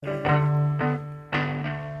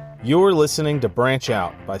You're listening to Branch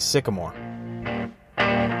Out by Sycamore.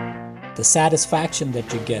 The satisfaction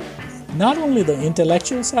that you get, not only the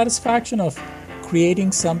intellectual satisfaction of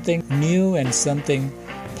creating something new and something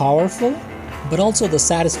powerful, but also the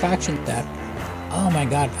satisfaction that, oh my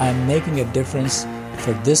God, I'm making a difference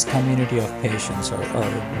for this community of patients or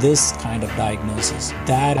this kind of diagnosis.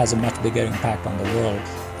 That has a much bigger impact on the world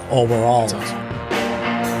overall. That's awesome.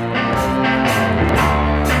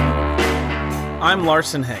 I'm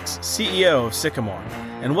Larson Hicks, CEO of Sycamore,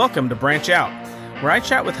 and welcome to Branch Out, where I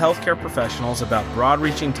chat with healthcare professionals about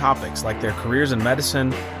broad-reaching topics like their careers in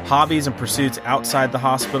medicine, hobbies and pursuits outside the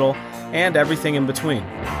hospital, and everything in between.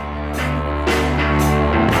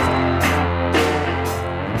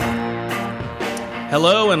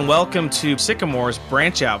 Hello and welcome to Sycamore's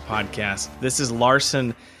Branch Out podcast. This is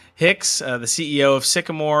Larson Hicks, the CEO of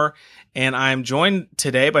Sycamore, and I'm joined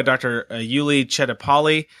today by Dr. Yuli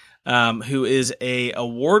Chettapalli, who is an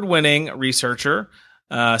award-winning researcher,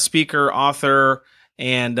 speaker, author,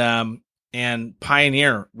 and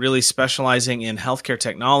pioneer, really specializing in healthcare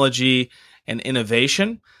technology and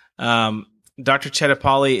innovation. Dr.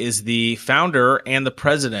 Chettapalli is the founder and the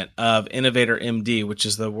president of Innovator MD, which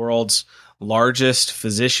is the world's largest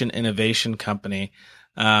physician innovation company.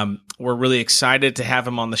 We're really excited to have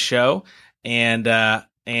him on the show, and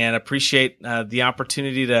appreciate the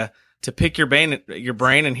opportunity to pick your brain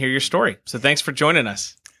and hear your story. So thanks for joining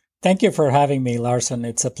us. Thank you for having me, Larson.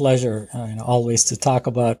 It's a pleasure always to talk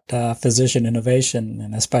about physician innovation,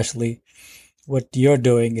 and especially what you're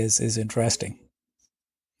doing is interesting.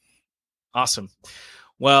 Awesome.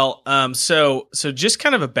 Well, so just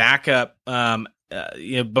kind of a backup,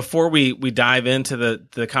 before we dive into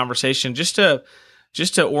the conversation, just to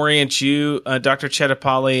orient you, Dr.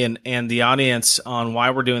 Chettapalli, and the audience on why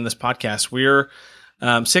we're doing this podcast. We're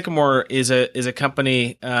Sycamore is a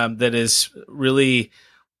company that is really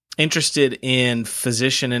interested in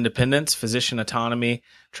physician independence, physician autonomy,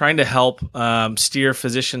 trying to help steer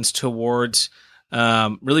physicians towards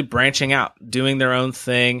really branching out, doing their own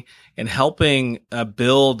thing, and helping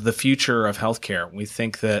build the future of healthcare. We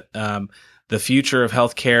think that the future of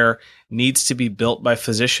healthcare needs to be built by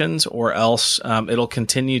physicians, or else it'll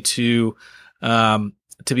continue to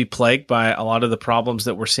be plagued by a lot of the problems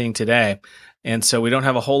that we're seeing today. And so we don't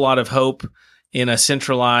have a whole lot of hope in a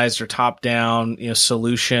centralized or top-down,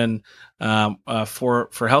 solution for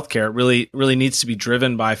healthcare. It really needs to be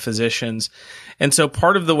driven by physicians. And so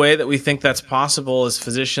part of the way that we think that's possible is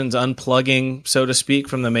physicians unplugging, so to speak,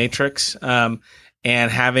 from the matrix, and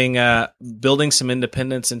having building some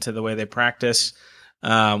independence into the way they practice,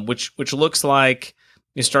 which looks like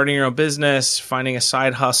starting your own business, finding a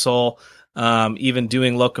side hustle, even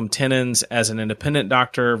doing locum tenens as an independent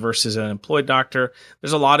doctor versus an employed doctor.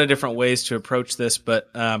 There's a lot of different ways to approach this, but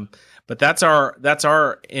that's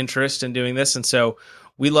our interest in doing this. And so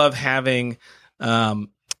we love having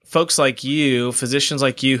folks like you, physicians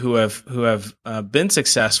like you who have been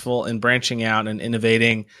successful in branching out and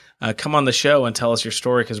innovating, come on the show and tell us your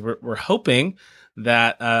story, because we're hoping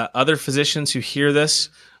that other physicians who hear this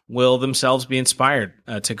will themselves be inspired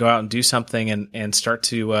to go out and do something and start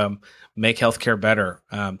to make healthcare better.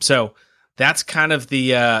 So that's kind of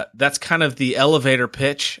the elevator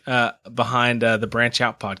pitch behind the Branch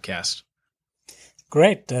Out podcast.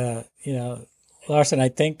 Great, Larson. I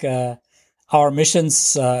think our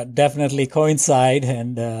missions definitely coincide,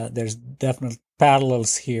 and there's definite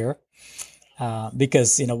parallels here.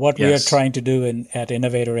 Because what we are trying to do at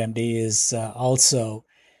Innovator MD is also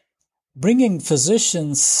bringing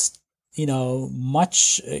physicians,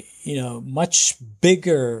 much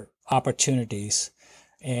bigger opportunities,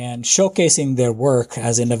 and showcasing their work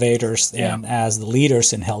as innovators and as the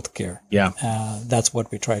leaders in healthcare. Yeah, that's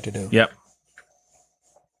what we try to do. Yep.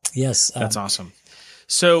 Yes, that's awesome.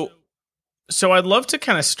 So I'd love to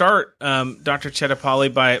kind of start, Dr.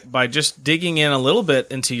 Chettapalli, by just digging in a little bit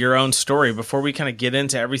into your own story before we kind of get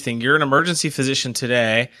into everything. You're an emergency physician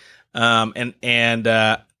today, and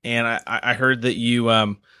I heard that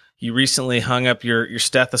you recently hung up your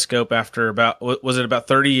stethoscope after about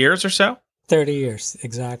 30 years or so? 30 years,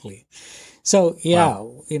 exactly. So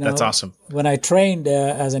wow. That's awesome. When I trained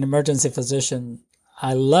as an emergency physician,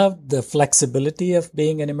 I loved the flexibility of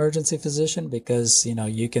being an emergency physician, because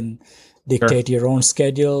you can dictate your own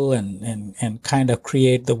schedule and kind of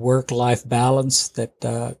create the work-life balance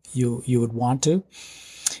that you would want to.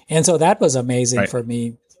 And so that was amazing for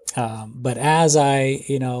me. But as I,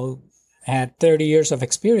 had 30 years of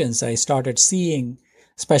experience, I started seeing,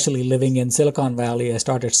 especially living in Silicon Valley, I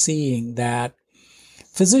started seeing that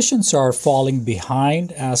physicians are falling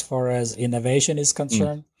behind as far as innovation is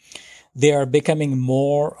concerned. they are becoming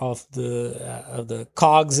more of the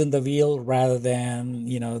cogs in the wheel rather than,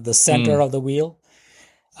 the center of the wheel,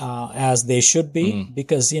 as they should be.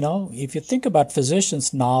 Because, if you think about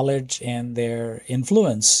physicians' knowledge and their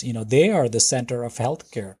influence, they are the center of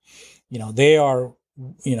healthcare. They are,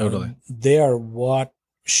 Totally. they are what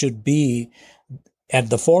should be at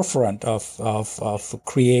the forefront of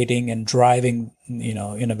creating and driving,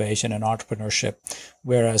 innovation and entrepreneurship,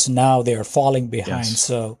 whereas now they are falling behind. Yes.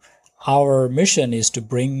 So our mission is to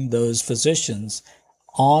bring those physicians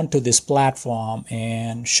onto this platform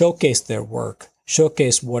and showcase their work,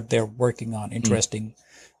 showcase what they're working on, interesting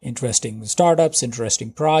startups,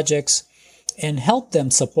 interesting projects, and help them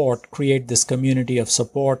create this community of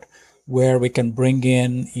support where we can bring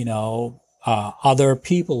in, other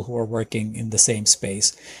people who are working in the same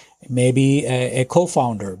space. Maybe a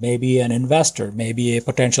co-founder, maybe an investor, maybe a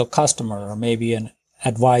potential customer, or maybe an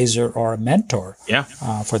advisor or a mentor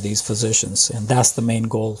for these physicians. And that's the main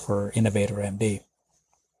goal for Innovator MD.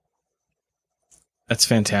 That's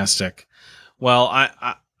fantastic. Well,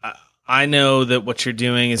 I know that what you're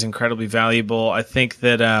doing is incredibly valuable. I think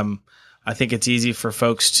that I think it's easy for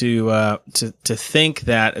folks to think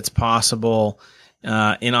that it's possible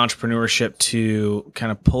in entrepreneurship to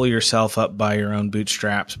kind of pull yourself up by your own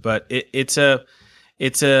bootstraps, but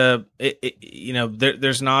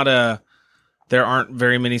there aren't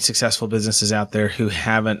very many successful businesses out there who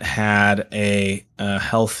haven't had a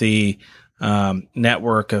healthy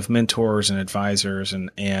network of mentors and advisors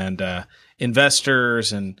and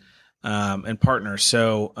investors and partners.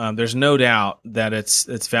 So there's no doubt that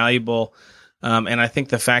it's valuable. And I think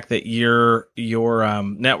the fact that your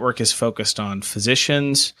network is focused on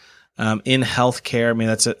physicians in healthcare, I mean,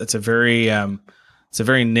 it's a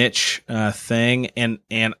very niche thing, and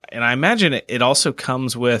I imagine it also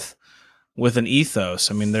comes with an ethos.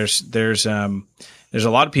 I mean, there's a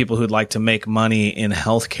lot of people who'd like to make money in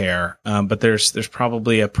healthcare, but there's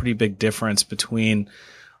probably a pretty big difference between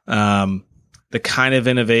the kind of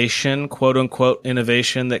innovation, quote unquote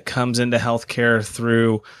innovation, that comes into healthcare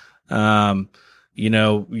through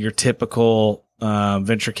your typical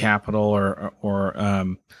venture capital or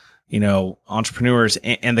entrepreneurs,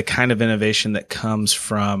 and the kind of innovation that comes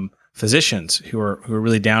from physicians who are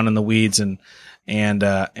really down in the weeds and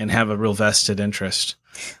have a real vested interest.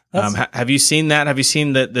 Have you seen that? Have you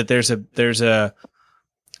seen that there's a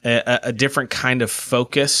different kind of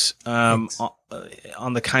focus on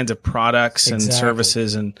the kinds of products and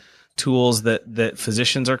services and tools that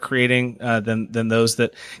physicians are creating than those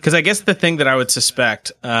that? Because I guess the thing that I would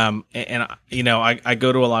suspect, I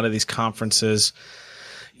go to a lot of these conferences,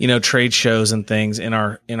 trade shows and things in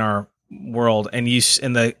our world, and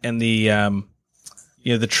the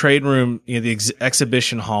trade room, the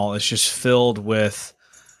exhibition hall is just filled with,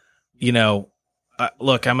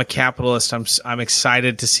 look, I'm a capitalist. I'm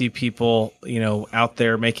excited to see people, out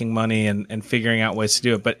there making money and figuring out ways to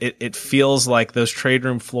do it. But it feels like those trade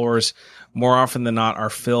room floors, more often than not, are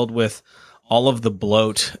filled with all of the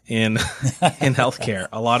bloat in healthcare.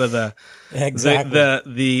 A lot of the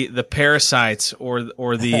parasites or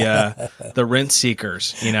the rent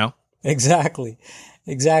seekers. Exactly.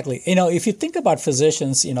 If you think about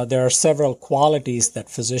physicians, there are several qualities that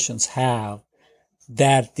physicians have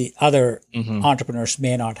that the other entrepreneurs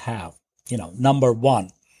may not have. Number one,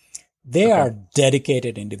 they are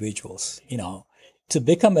dedicated individuals. To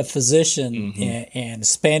become a physician and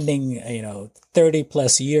spending 30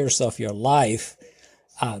 plus years of your life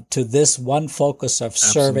to this one focus of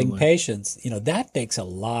serving patients, that takes a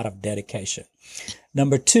lot of dedication.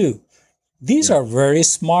 Number two, these are very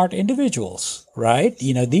smart individuals, right?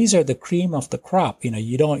 These are the cream of the crop.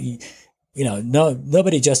 Nobody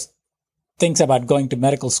just thinks about going to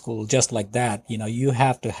medical school just like that. You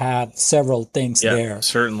have to have several things there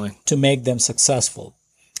certainly to make them successful.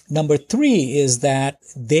 Number three is that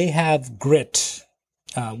they have grit,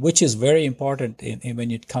 which is very important when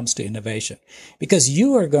it comes to innovation, because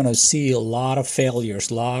you are going to see a lot of failures,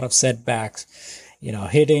 a lot of setbacks,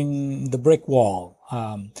 hitting the brick wall.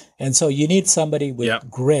 And so you need somebody with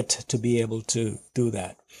grit to be able to do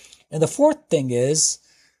that. And the fourth thing is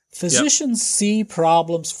physicians see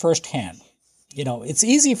problems firsthand. It's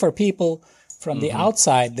easy for people from the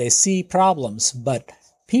outside, they see problems, but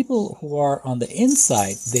people who are on the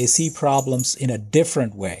inside, they see problems in a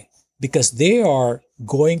different way because they are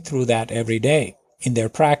going through that every day in their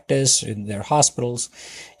practice, in their hospitals,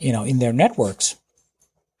 in their networks.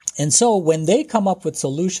 And so when they come up with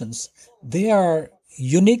solutions, they are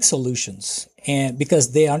unique solutions, and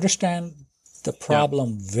because they understand the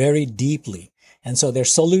problem very deeply. And so their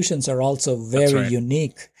solutions are also very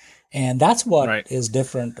unique. And that's what is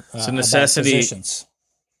different it's a necessity. about physicians.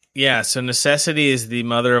 Yeah, so necessity is the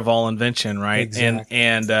mother of all invention, right?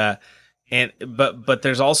 Exactly. But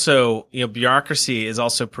there's also, bureaucracy is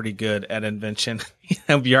also pretty good at invention.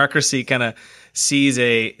 Bureaucracy kind of sees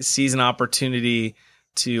an opportunity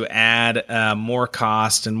to add more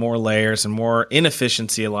cost and more layers and more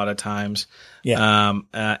inefficiency a lot of times. Yeah.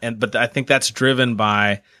 But I think that's driven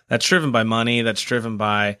by money. That's driven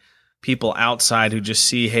by people outside who just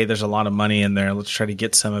see, hey, there's a lot of money in there. Let's try to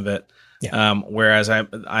get some of it. Yeah. Whereas I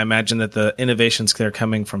imagine that the innovations that are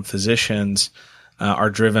coming from physicians are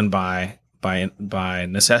driven by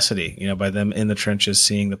necessity. By them in the trenches,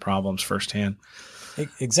 seeing the problems firsthand.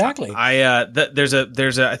 Exactly.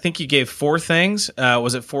 There's I think you gave 4 things.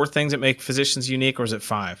 Was it 4 things that make physicians unique, or was it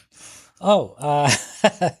 5? Oh,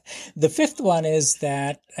 the 5th one is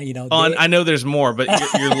that, I know there's more, but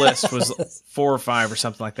your list was 4 or 5 or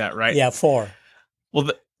something like that, right? Yeah, 4.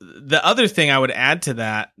 Well, the other thing I would add to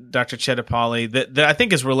that, Dr. Chettapalli, that I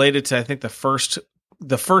think is related to, I think the first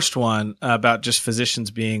one about just physicians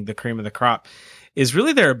being the cream of the crop, is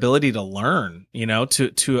really their ability to learn,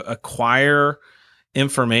 to acquire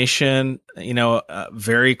information,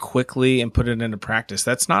 very quickly and put it into practice.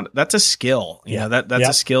 That's a skill. That's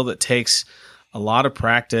a skill that takes a lot of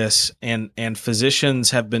practice, and physicians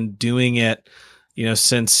have been doing it,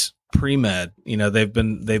 since pre-med. They've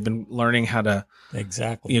been learning how to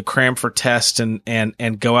exactly cram for tests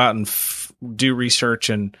and go out and do research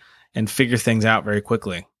and figure things out very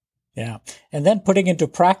quickly. Yeah. And then putting into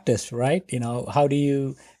practice, right? How do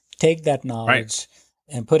you take that knowledge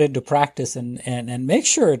and put it into practice and make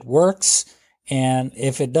sure it works? And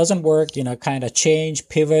if it doesn't work, kind of change,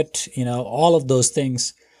 pivot, all of those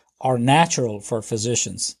things are natural for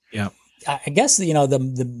physicians. Yeah. I guess,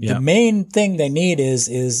 the main thing they need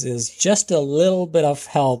is just a little bit of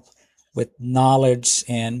help with knowledge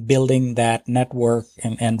and building that network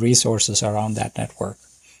and resources around that network.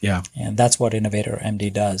 Yeah. And that's what Innovator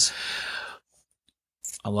MD does.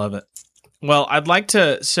 I love it. Well, I'd like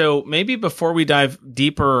to, so maybe before we dive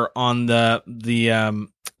deeper on the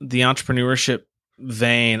entrepreneurship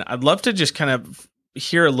vein, I'd love to just kind of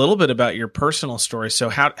hear a little bit about your personal story. So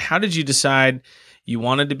how did you decide you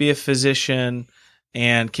wanted to be a physician?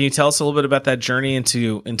 And can you tell us a little bit about that journey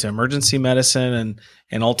into emergency medicine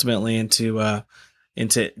and ultimately into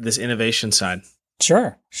this innovation side?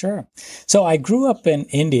 Sure. So I grew up in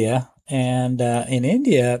India, and in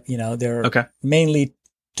India, there are mainly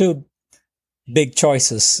 2 big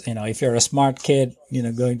choices. If you're a smart kid,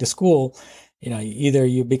 going to school, either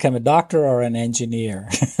you become a doctor or an engineer.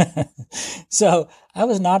 So I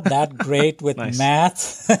was not that great with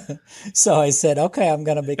math. So I said, okay, I'm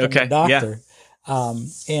going to become a doctor. Yeah.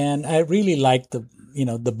 And I really liked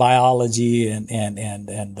the biology and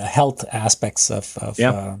the health aspects of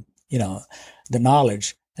the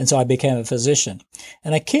knowledge. And so I became a physician.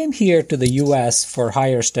 And I came here to the U.S. for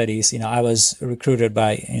higher studies. I was recruited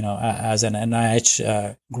by, as an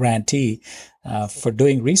NIH grantee for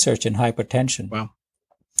doing research in hypertension. Wow.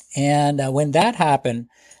 And when that happened,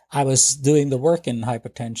 I was doing the work in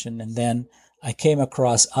hypertension. And then I came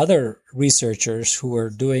across other researchers who were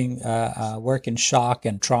doing work in shock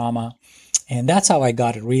and trauma. And that's how I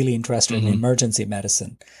got really interested in emergency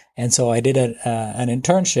medicine. And so I did an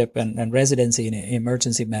internship and residency in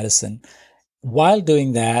emergency medicine. While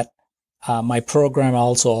doing that, my program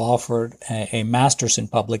also offered a master's in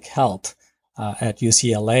public health at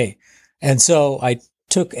UCLA. And so I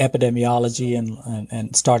took epidemiology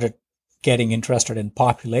and started getting interested in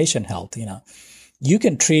population health. You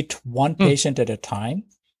can treat one patient at a time.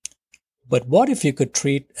 But what if you could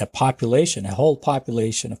treat a whole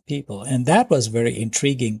population of people? And that was very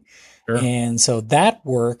intriguing. Sure. And so that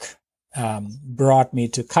work brought me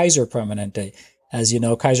to Kaiser Permanente. As you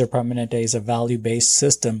know, Kaiser Permanente is a value-based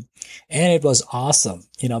system. And it was awesome,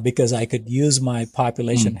 because I could use my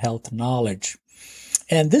population health knowledge.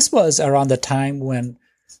 And this was around the time when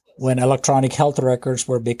electronic health records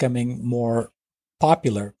were becoming more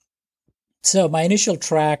popular. So my initial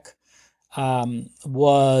track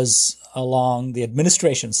was along the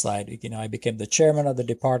administration side. I became the chairman of the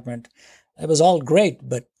department. It was all great,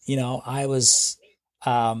 but, I was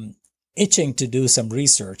itching to do some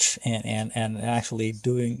research and actually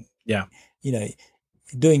doing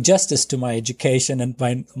justice to my education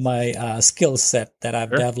and my skill set that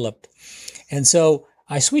I've developed. And so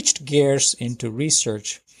I switched gears into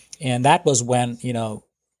research. And that was when,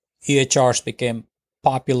 EHRs became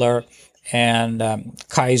popular. And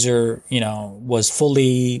Kaiser, was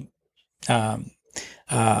fully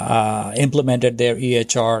implemented their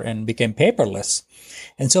EHR and became paperless.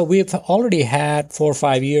 And so we've already had 4 or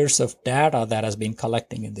 5 years of data that has been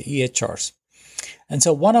collecting in the EHRs. And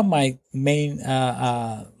so one of my main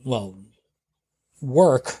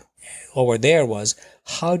work over there was,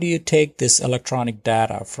 how do you take this electronic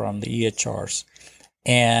data from the EHRs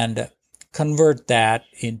and convert that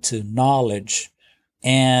into knowledge,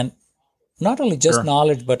 and not only just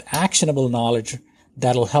knowledge, but actionable knowledge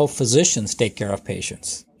that'll help physicians take care of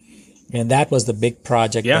patients. And that was the big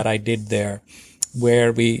project that I did there,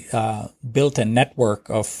 where we built a network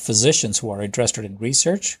of physicians who are interested in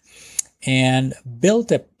research and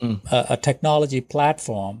built a technology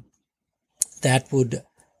platform that would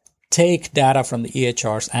take data from the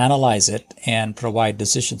EHRs, analyze it, and provide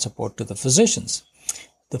decision support to the physicians.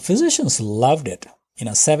 The physicians loved it.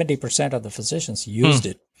 70% of the physicians used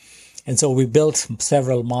it. And so we built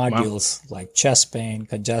several modules like chest pain,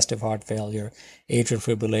 congestive heart failure, atrial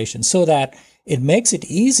fibrillation, so that it makes it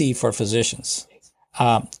easy for physicians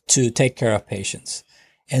to take care of patients.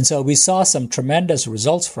 And so we saw some tremendous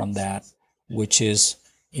results from that, which is,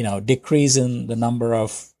 decrease in the number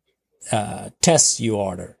of tests you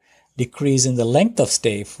order, decrease in the length of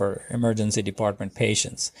stay for emergency department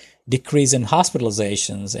patients, decrease in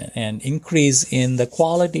hospitalizations, and increase in the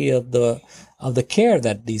quality of the care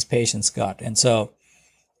that these patients got. And so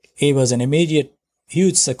it was an immediate,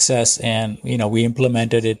 huge success. And, we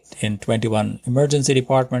implemented it in 21 emergency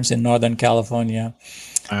departments in Northern California.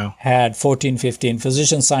 Wow. Had 14, 15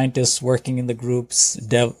 physician scientists working in the groups,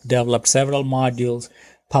 developed several modules,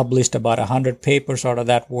 published about 100 papers out of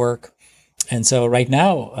that work. And so right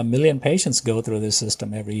now, 1 million patients go through this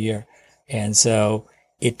system every year. And so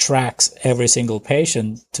it tracks every single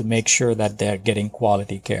patient to make sure that they're getting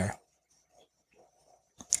quality care.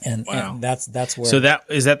 And that's where. So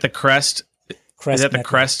is that the Crest? Is that the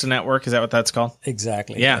Crest network? Is that what that's called?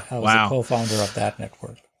 Exactly. Yeah. I was a co-founder of that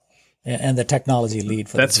network and the technology lead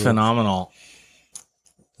for that's phenomenal.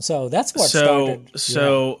 So that's what started.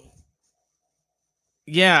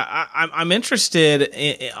 Yeah, I'm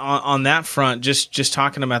interested on that front. Just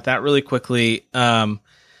talking about that really quickly.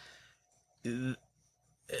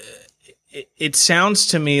 It sounds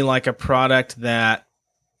to me like a product that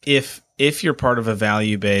if you're part of a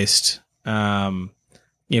value-based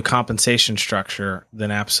compensation structure, then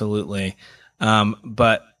absolutely.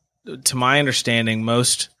 But to my understanding,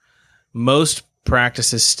 most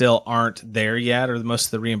practices still aren't there yet, or most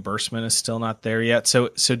of the reimbursement is still not there yet. So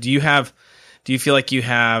do you feel like you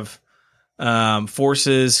have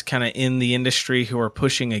forces kind of in the industry who are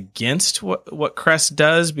pushing against what Crest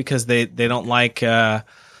does because they don't like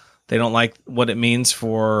what it means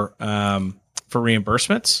for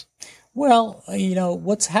reimbursements? Well,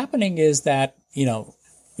 what's happening is that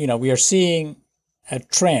we are seeing a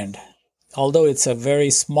trend, although it's a very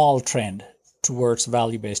small trend, towards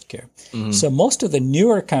value-based care. Mm-hmm. So most of the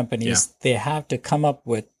newer companies, they have to come up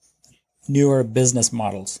with newer business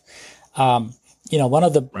models. One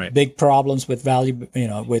of the big problems with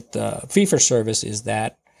with fee-for-service is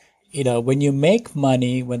that, when you make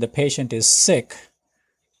money when the patient is sick,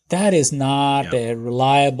 that is not a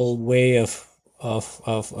reliable way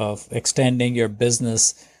of extending your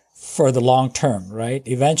business for the long term, right?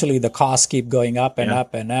 Eventually the costs keep going up and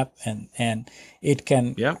up and up, and it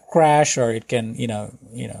can crash, or it can,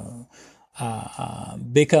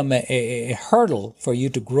 become a hurdle for you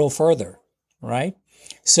to grow further, right?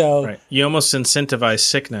 So you almost incentivize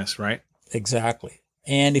sickness, right? Exactly.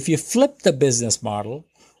 And if you flip the business model,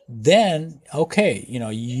 then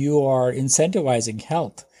you are incentivizing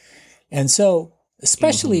health. And so,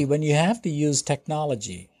 especially when you have to use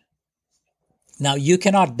technology. Now, you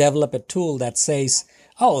cannot develop a tool that says,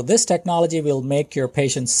 "Oh, this technology will make your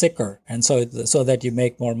patient sicker, and so that you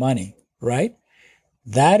make more money," right?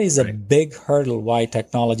 That is a big hurdle why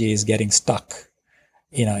technology is getting stuck,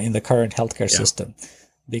 in the current healthcare system.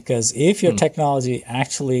 Because if your technology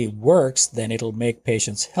actually works, then it'll make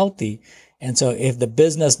patients healthy. And so if the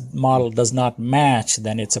business model does not match,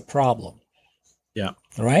 then it's a problem. Yeah.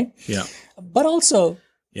 Right? Yeah. But also,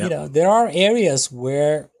 there are areas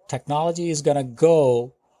where technology is going to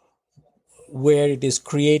go where it is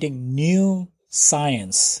creating new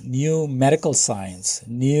science, new medical science,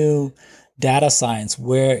 new data science,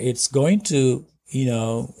 where it's going to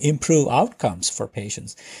improve outcomes for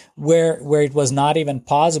patients, where it was not even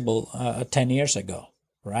possible 10 years ago,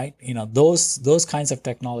 right? Those kinds of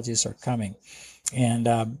technologies are coming. And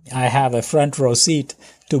I have a front row seat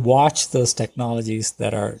to watch those technologies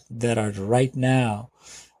that are right now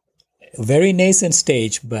very nascent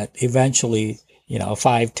stage, but eventually,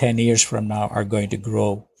 5-10 years from now are going to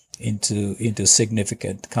grow into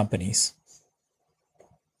significant companies.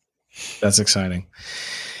 That's exciting.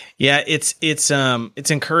 Yeah, it's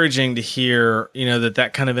encouraging to hear,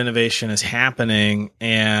 that kind of innovation is happening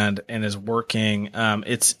and is working.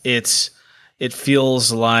 It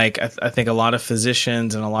feels like I think a lot of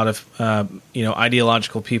physicians and a lot of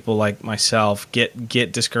ideological people like myself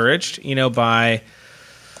get discouraged,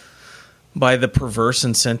 by the perverse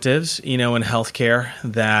incentives, in healthcare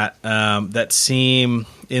that seem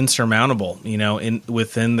insurmountable,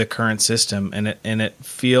 within the current system, and it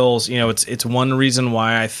feels, it's one reason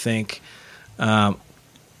why I think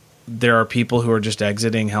there are people who are just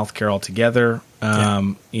exiting healthcare altogether.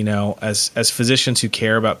 As physicians who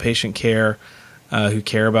care about patient care, who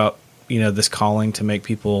care about this calling to make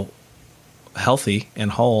people healthy and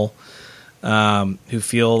whole, who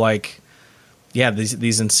feel like, we're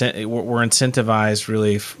incentivized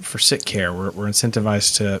really for sick care. We're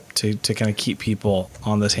incentivized to kind of keep people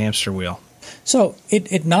on this hamster wheel. So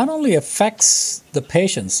it not only affects the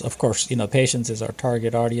patients, of course, patients is our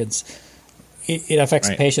target audience. It affects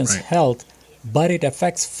patients' health, but it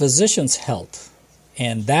affects physicians' health.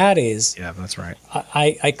 And that is... Yeah, that's right.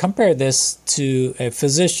 I compare this to a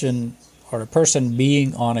physician or a person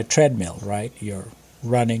being on a treadmill, right? You're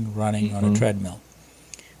running on a treadmill.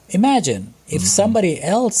 Imagine if somebody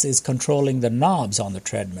else is controlling the knobs on the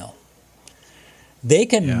treadmill. They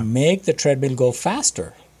can make the treadmill go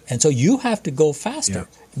faster. And so you have to go faster,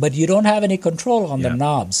 but you don't have any control on the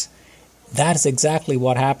knobs. That's exactly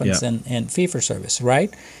what happens in fee-for-service,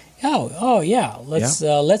 right?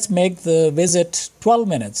 Let's make the visit 12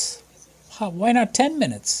 minutes. Why not 10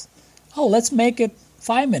 minutes? Let's make it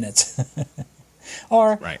 5 minutes.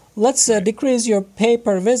 Or let's decrease your pay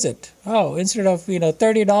per visit. Instead of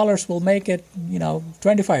 $30, we'll make it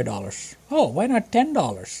 $25. Why not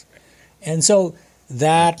 $10? And so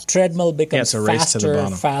that treadmill becomes faster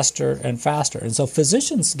and faster. And so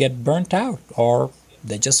physicians get burnt out, or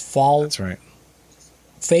they just fall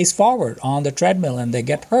face forward on the treadmill and they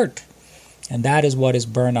get hurt. And that is what is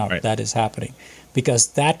burnout that is happening, because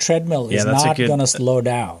that treadmill is not going to slow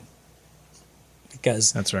down.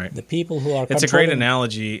 Because that's right. The people who are it's a great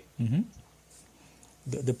analogy. Mm-hmm.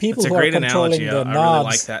 The people who are controlling the knobs. I really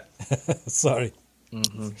like that. Sorry.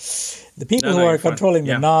 Mm-hmm. The people who are controlling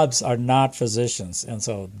the knobs are not physicians, and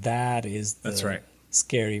so that is the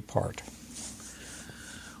scary part.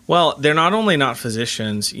 Well, they're not only not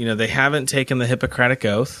physicians. They haven't taken the Hippocratic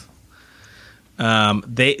Oath.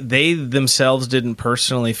 They themselves didn't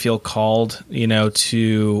personally feel called,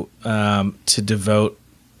 to devote,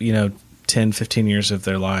 10, 15 years of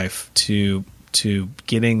their life to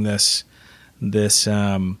getting this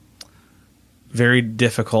very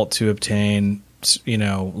difficult to obtain,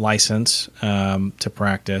 license to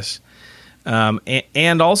practice.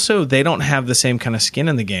 And also they don't have the same kind of skin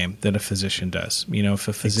in the game that a physician does. If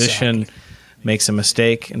a physician makes a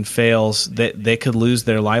mistake and fails, they could lose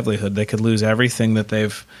their livelihood. They could lose everything that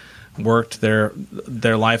they've worked their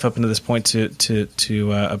life up into this point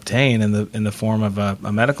to obtain in the form of a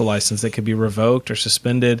medical license that could be revoked or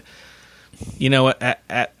suspended.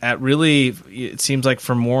 At really, it seems like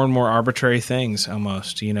for more and more arbitrary things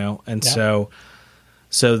almost. And so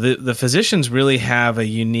the physicians really have a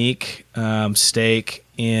unique stake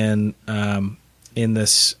in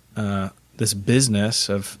this business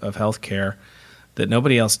of healthcare that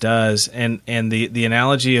nobody else does. And the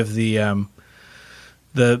analogy of the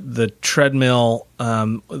treadmill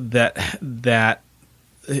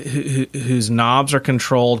whose knobs are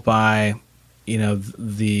controlled by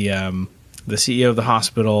the CEO of the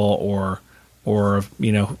hospital or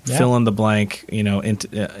fill in the blank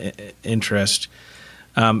interest.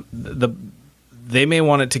 They may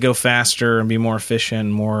want it to go faster and be more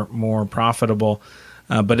efficient, more profitable,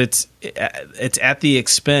 but it's at the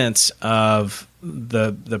expense of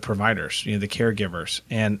the providers, the caregivers,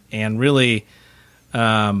 and really.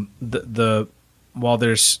 While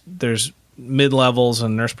there's mid levels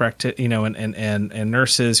and nurse and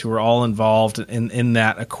nurses who are all involved in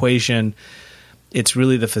that equation, it's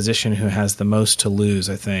really the physician who has the most to lose,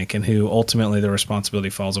 I think, and who ultimately the responsibility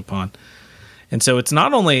falls upon. And so it's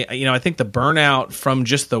not only, I think the burnout from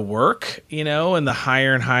just the work, and the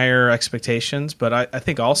higher and higher expectations, but I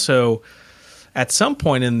think also at some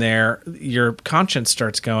point in there, your conscience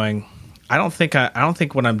starts going, I don't think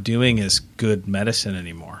what I'm doing is good medicine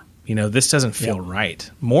anymore. This doesn't feel right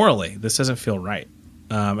morally. This doesn't feel right,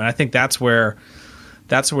 and I think that's where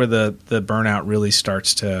the burnout really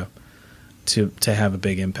starts to have a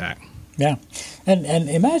big impact. Yeah, and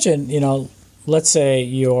imagine let's say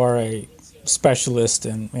you are a specialist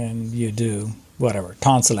and you do whatever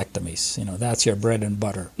tonsillectomies. That's your bread and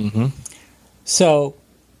butter. Mm-hmm. So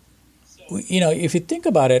if you think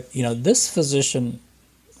about it, this physician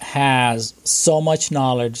has so much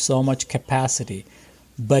knowledge, so much capacity,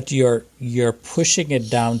 but you're pushing it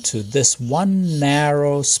down to this one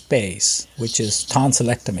narrow space, which is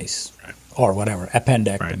tonsillectomies or whatever,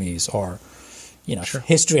 appendectomies or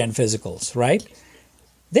history and physicals, right?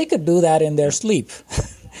 They could do that in their sleep.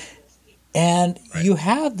 And you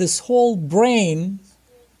have this whole brain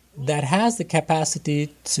that has the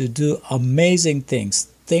capacity to do amazing things.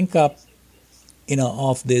 Think up,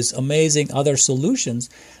 of these amazing other solutions,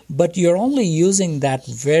 but you're only using that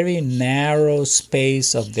very narrow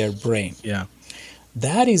space of their brain. Yeah.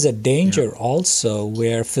 That is a danger also,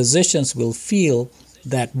 where physicians will feel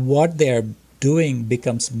that what they're doing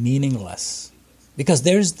becomes meaningless because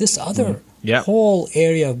there's this other whole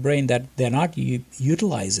area of brain that they're not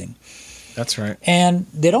utilizing. That's right. And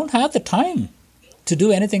they don't have the time to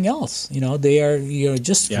do anything else. They are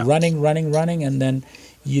just running, and then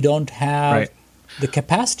you don't have the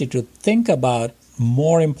capacity to think about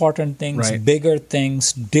more important things, bigger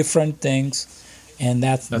things, different things, and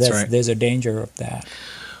that's right. There's a danger of that.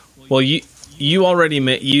 Well, you already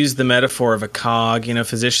used the metaphor of a cog,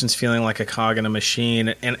 physicians feeling like a cog in a machine,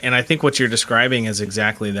 and I think what you're describing is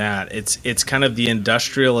exactly that. It's kind of the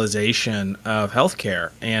industrialization of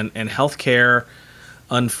healthcare, and healthcare,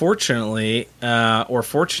 unfortunately or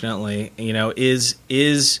fortunately, is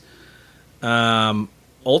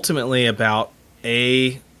ultimately about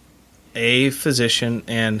a physician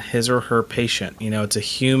and his or her patient. It's a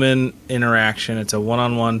human interaction. It's a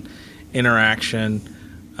one-on-one interaction.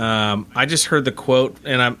 I just heard the quote,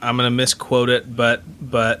 and I'm going to misquote it, but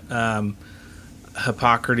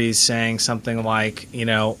Hippocrates saying something like,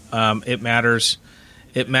 it matters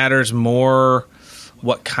more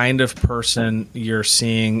what kind of person you're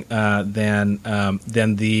seeing than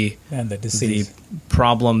the disease, the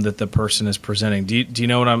problem that the person is presenting. Do you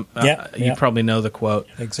know what I'm? You probably know the quote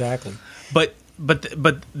exactly. But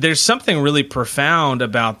there's something really profound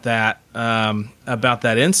about that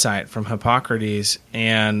insight from Hippocrates,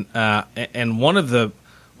 and one of the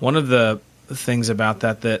things about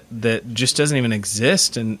that just doesn't even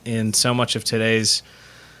exist in so much of today's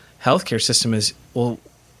healthcare system is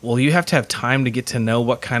well, you have to have time to get to know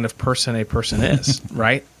what kind of person a person is,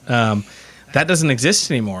 right? That doesn't exist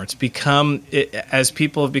anymore. It's become, as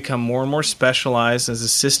people have become more and more specialized, as the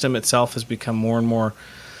system itself has become more and more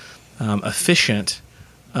efficient,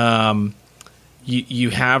 you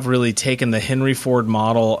have really taken the Henry Ford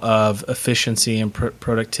model of efficiency and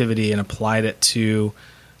productivity and applied it to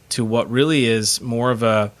what really is more of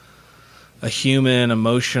a human,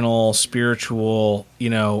 emotional, spiritual,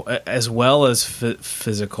 as well as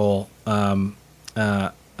physical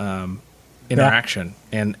interaction,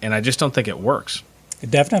 and I just don't think it works.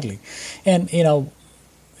 Definitely, and a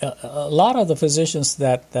lot of the physicians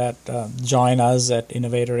that join us at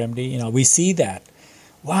Innovator MD, we see that.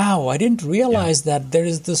 Wow, I didn't realize that there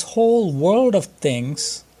is this whole world of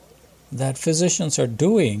things that physicians are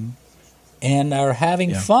doing and are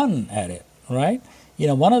having fun at it, right?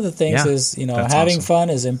 One of the things is, having fun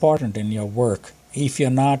is important in your work if you're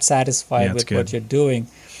not satisfied with what you're doing.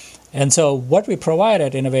 And so what we provide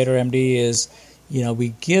at Innovator MD is,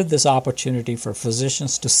 we give this opportunity for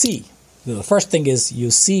physicians to see. The first thing is you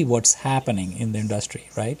see what's happening in the industry,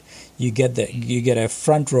 right? You get a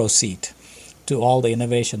front row seat to all the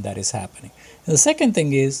innovation that is happening. And the second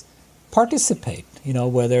thing is participate,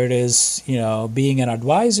 whether it is, being an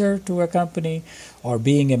advisor to a company or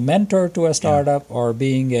being a mentor to a startup or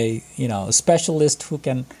being a, specialist who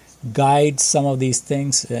can guide some of these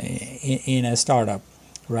things in a startup,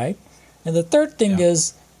 right? And the third thing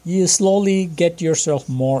is you slowly get yourself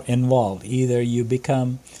more involved. Either you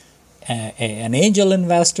become an angel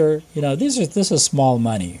investor, this is small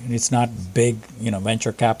money. It's not big,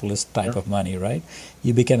 venture capitalist type of money, right?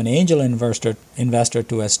 You become an angel investor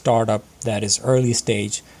to a startup that is early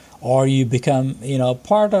stage, or you become,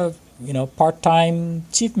 part-time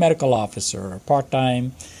chief medical officer or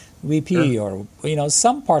part-time VP or,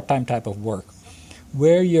 some part-time type of work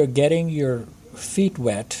where you're getting your feet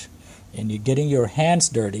wet and you're getting your hands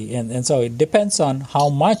dirty. And so it depends on how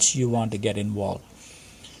much you want to get involved.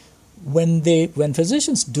 When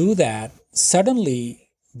physicians do that, suddenly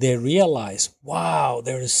they realize, wow,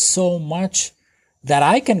 there is so much that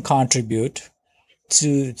I can contribute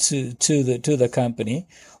to the company,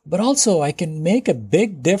 but also I can make a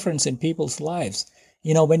big difference in people's lives.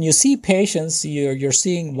 When you see patients, you're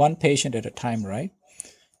seeing one patient at a time, right?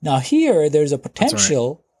 Now here, there's a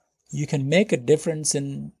potential you can make a difference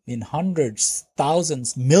in hundreds,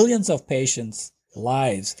 thousands, millions of patients'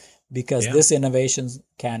 lives because this innovation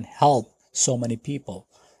can help so many people.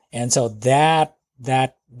 And so that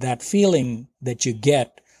feeling that you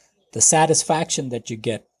get, the satisfaction that you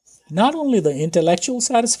get not only the intellectual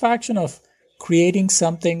satisfaction of creating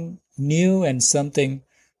something new and something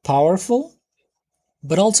powerful,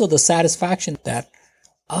 but also the satisfaction that,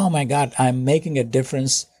 oh my God, I'm making a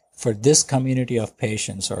difference for this community of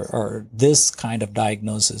patients, or this kind of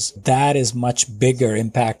diagnosis. That is much bigger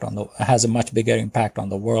impact has a much bigger impact on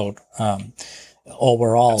the world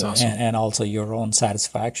overall. That's awesome. And also your own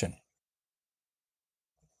satisfaction.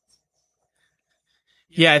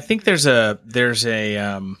 Yeah, I think there's a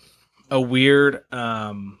weird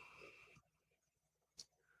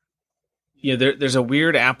there's a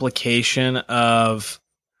weird application of,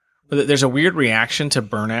 there's a weird reaction to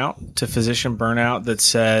burnout, to physician burnout, that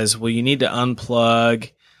says, well, you need to unplug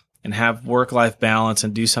and have work-life balance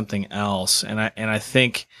and do something else. And I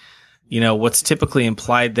think, what's typically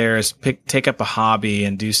implied there is take up a hobby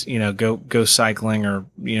and do, go cycling, or,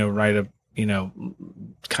 ride a,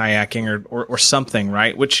 kayaking or something,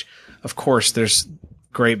 right? Which, of course, there's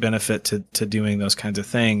great benefit to doing those kinds of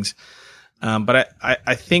things. But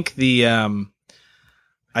I think the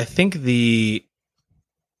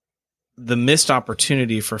missed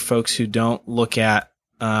opportunity for folks who don't look at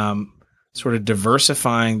sort of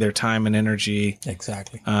diversifying their time and energy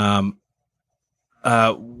exactly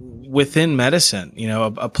within medicine,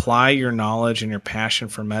 apply your knowledge and your passion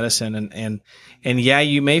for medicine, and yeah,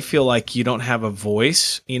 you may feel like you don't have a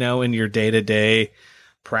voice, in your day-to-day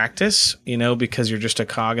practice, because you're just a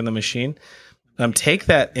cog in the machine. Take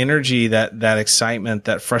that energy, that excitement,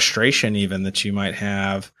 that frustration even that you might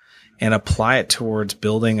have, and apply it towards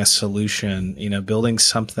building a solution, building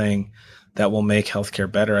something that will make healthcare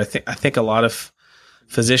better. I think a lot of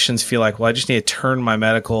physicians feel like, well, I just need to turn my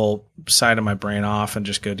medical side of my brain off and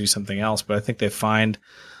just go do something else. But I think they find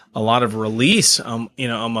a lot of release,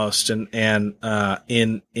 almost, and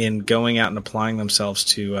in going out and applying themselves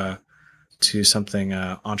to something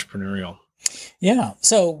entrepreneurial. Yeah.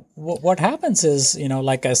 So what happens is,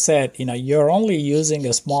 like I said, you're only using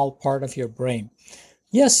a small part of your brain.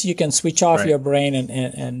 Yes, you can switch off your brain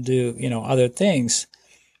and do, other things.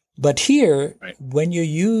 But here, when you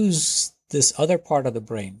use this other part of the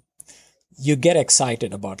brain, you get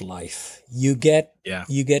excited about life. You get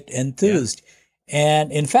enthused. Yeah.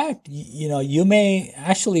 And in fact, you may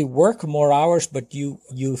actually work more hours, but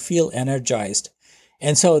you feel energized.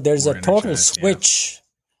 And so there's a total switch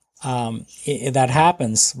that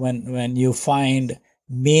happens when you find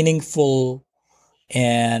meaningful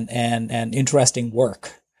and interesting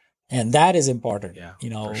work, and that is important.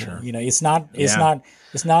 For sure. It's not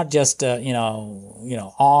just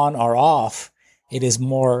on or off. It is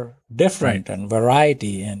more different and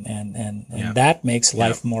variety, and that makes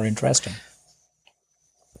life more interesting.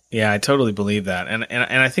 Yeah, I totally believe that, and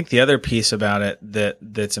I think the other piece about it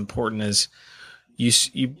that's important is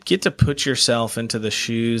you get to put yourself into the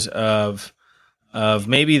shoes of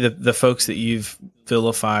maybe the folks that you've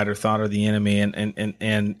vilified or thought are the enemy,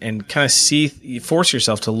 and kind of force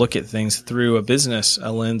yourself to look at things through a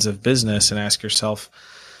lens of business, and ask yourself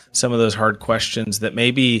some of those hard questions that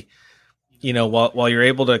maybe, while you're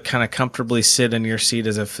able to kind of comfortably sit in your seat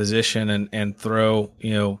as a physician and throw,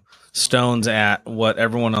 stones at what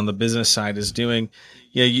everyone on the business side is doing,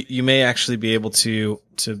 you may actually be able to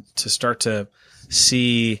start to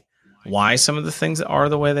see why some of the things are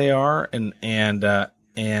the way they are, and that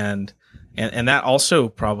also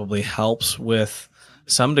probably helps with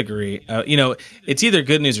some degree. It's either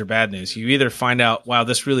good news or bad news. You either find out, wow,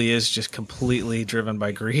 this really is just completely driven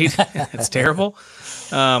by greed, it's terrible,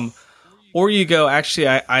 or you go, actually,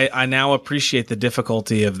 I now appreciate the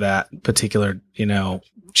difficulty of that particular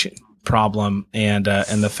problem, and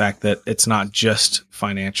the fact that it's not just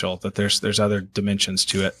financial, that there's other dimensions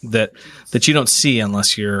to it that you don't see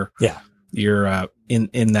unless you're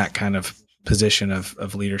in that kind of position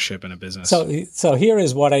of leadership in a business. So here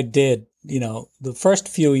is what I did. The first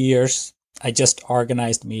few years, I just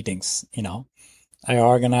organized meetings. I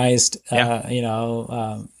organized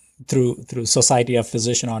through Society of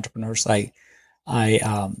Physician Entrepreneurs. I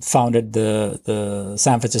founded the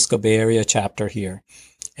San Francisco Bay Area chapter here.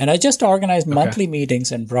 And I just organized monthly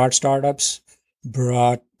meetings and brought startups,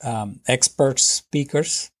 brought expert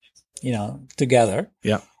speakers, together.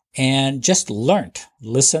 Yeah. And just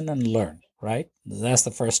listen and learn, right? That's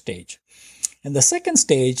the first stage. And the second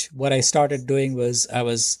stage, what I started doing was I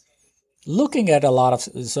was looking at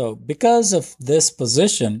so because of this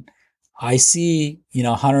position, I see,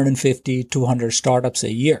 150, 200 startups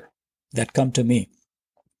a year that come to me.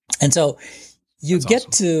 And so you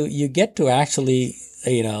get to actually,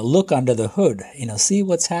 look under the hood, see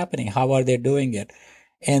what's happening. How are they doing it?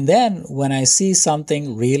 And then when I see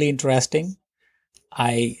something really interesting,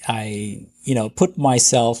 I put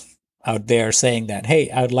myself out there saying that, hey,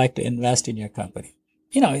 I would like to invest in your company.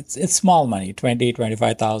 It's small money, 20,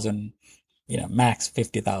 25,000, max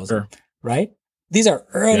 50,000, Sure. right? These are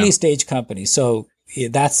early stage companies. So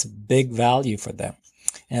that's big value for them.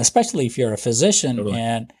 And especially if you're a physician, Totally.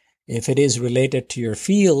 and if it is related to your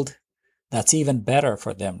field, that's even better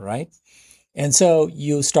for them, right? And so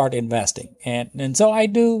you start investing. And so I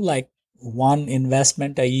do like one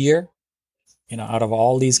investment a year, out of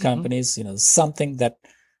all these companies, something that,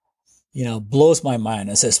 blows my mind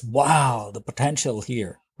and says, wow, the potential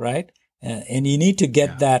here, right? And you need to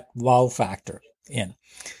get that wow factor in.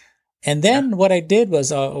 And then what I did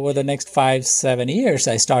was over the next 5-7 years,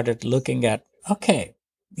 I started looking at, okay,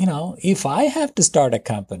 if I have to start a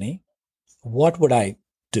company, what would I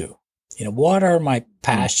do? What are my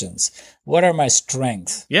passions? What are my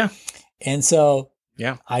strengths? Yeah. And so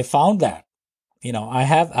I found that, I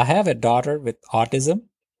have a daughter with autism,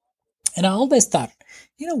 and I always thought,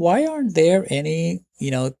 why aren't there any,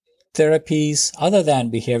 therapies other than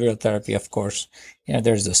behavioral therapy? Of course,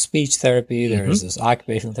 there's the speech therapy, there's this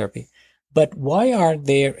occupational therapy, but why aren't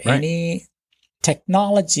there any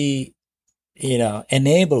technology,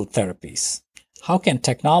 enabled therapies? How can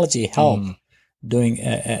technology help doing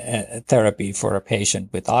a therapy for a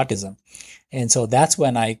patient with autism? And so that's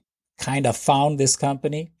when I kind of found this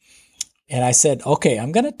company, and I said, okay,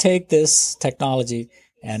 I'm going to take this technology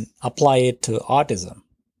and apply it to autism.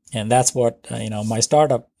 And that's what, my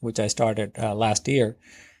startup, which I started last year,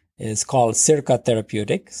 is called Circa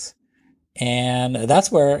Therapeutics. And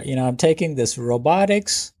that's where, I'm taking this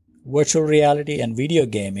robotics, virtual reality, and video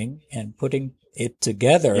gaming and putting it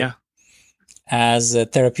together as a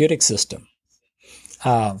therapeutic system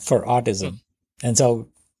for autism. And so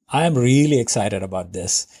I'm really excited about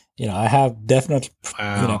this. I have definite,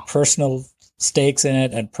 personal stakes in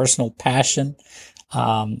it and personal passion.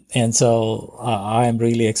 And so I'm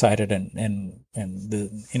really excited. And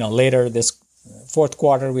later this fourth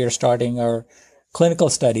quarter, we are starting our clinical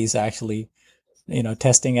studies, actually,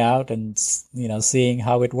 testing out and, seeing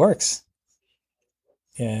how it works.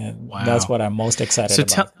 And that's what I'm most excited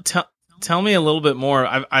about. So tell me a little bit more.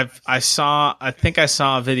 I think I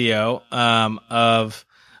saw a video of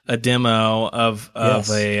a demo of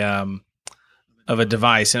a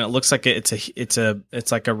device, and it looks like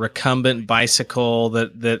it's like a recumbent bicycle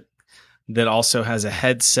that also has a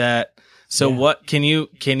headset. So what do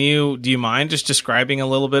you mind just describing a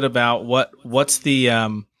little bit about what's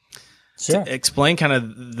the Sure. explain kind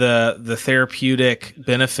of the therapeutic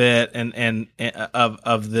benefit and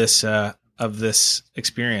of this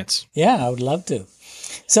experience? Yeah, I would love to.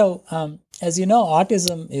 So, as you know,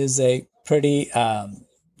 autism is a pretty,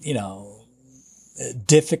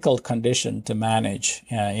 difficult condition to manage.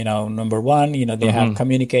 Number one, they have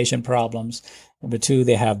communication problems. Number two,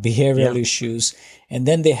 they have behavioral issues. And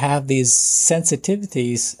then they have these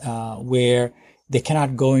sensitivities where they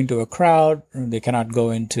cannot go into a crowd, they cannot go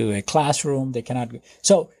into a classroom,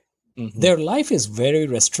 their life is very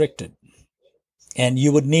restricted. And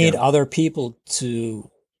you would need other people to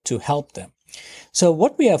help them. So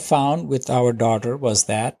what we have found with our daughter was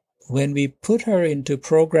that when we put her into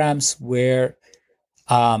programs where,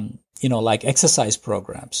 like exercise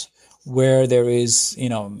programs, where there is,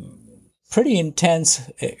 pretty intense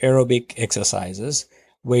aerobic exercises,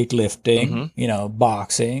 weightlifting,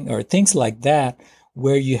 boxing, or things like that,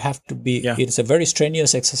 where you have to be, it's a very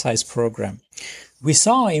strenuous exercise program. We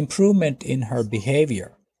saw improvement in her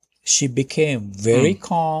behavior. She became very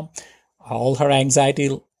calm. All her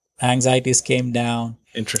anxieties came down.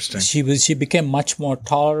 Interesting. She became much more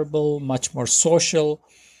tolerable, much more social.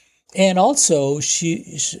 And also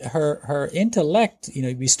her intellect,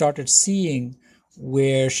 we started seeing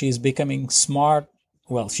where she's becoming smart.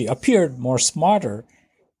 Well, she appeared more smarter.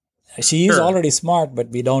 She is already smart, but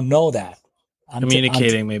we don't know that.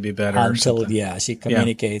 Communicating maybe better until she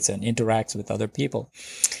communicates and interacts with other people.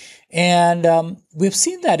 And we've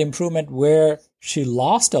seen that improvement where she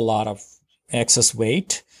lost a lot of excess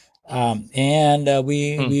weight, and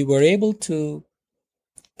we were able to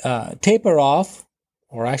taper off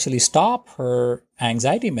or actually stop her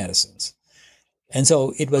anxiety medicines. And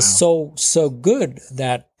so it was so good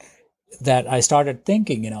that I started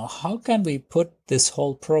thinking, how can we put this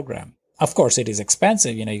whole program? Of course, it is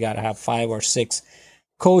expensive. You got to have 5 or 6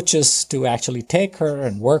 coaches to actually take her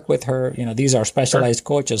and work with her. These are specialized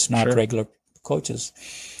coaches, not regular coaches,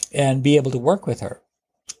 and be able to work with her.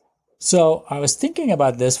 So I was thinking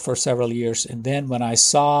about this for several years. And then when I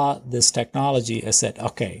saw this technology, I said,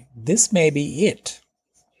 okay, this may be it.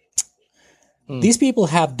 These people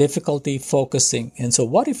have difficulty focusing. And so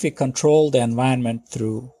what if we control the environment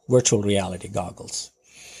through virtual reality goggles?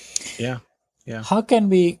 Yeah. How can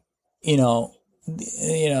we you know,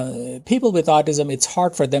 people with autism, it's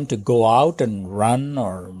hard for them to go out and run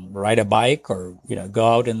or ride a bike or, go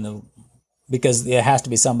out because there has to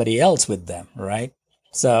be somebody else with them, right?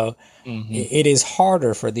 So it is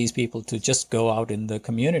harder for these people to just go out in the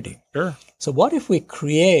community. Sure. So what if we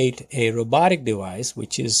create a robotic device,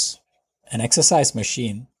 which is an exercise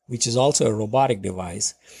machine, which is also a robotic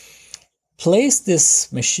device, place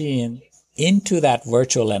this machine into that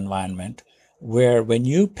virtual environment where when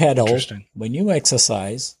you pedal, when you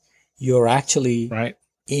exercise, you're actually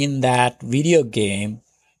in that video game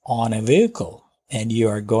on a vehicle and you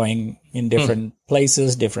are going in different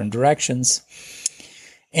places, different directions.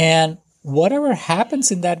 And whatever happens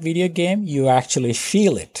in that video game, you actually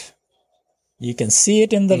feel it. You can see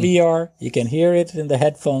it in the VR, you can hear it in the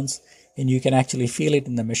headphones, and you can actually feel it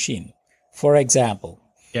in the machine. For example,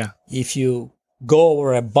 if you go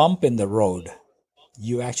over a bump in the road,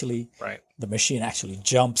 you actually, the machine actually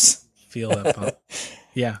jumps. Feel that bump.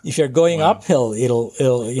 Yeah. If you're going uphill, it'll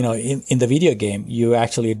in the video game,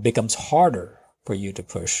 it becomes harder for you to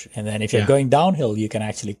push. And then if you're going downhill, you can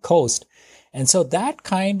actually coast. And so that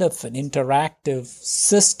kind of an interactive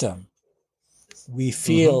system, we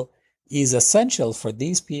feel is essential for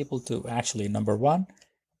these people to actually, number one,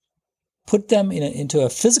 put them into a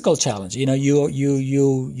physical challenge.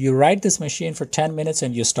 You ride this machine for 10 minutes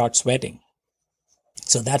and you start sweating.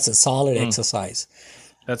 So that's a solid exercise.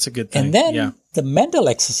 That's a good thing. And then the mental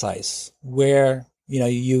exercise where,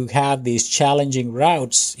 you have these challenging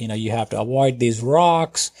routes, you have to avoid these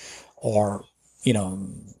rocks or,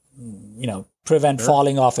 prevent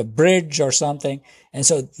falling off a bridge or something. And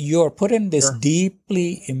so you're put in this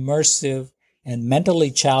deeply immersive and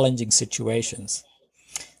mentally challenging situations.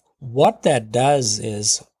 What that does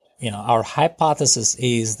is, our hypothesis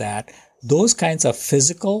is that those kinds of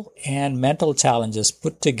physical and mental challenges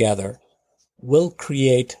put together will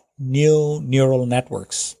create new neural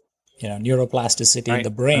networks, neuroplasticity in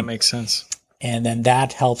the brain. That makes sense. And then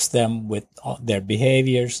that helps them with their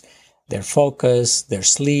behaviors, their focus, their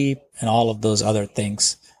sleep, and all of those other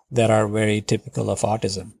things that are very typical of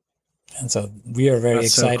autism. And so we are very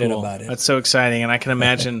excited about it. That's so exciting. And I can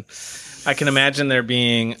imagine there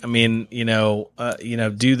being,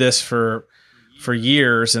 do this for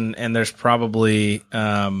years and there's probably,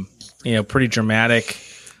 pretty dramatic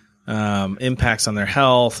impacts on their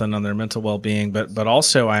health and on their mental well-being. But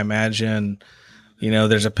also I imagine,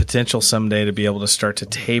 there's a potential someday to be able to start to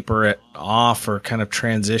taper it off or kind of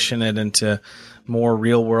transition it into more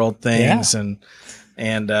real world things. And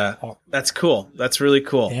that's cool. That's really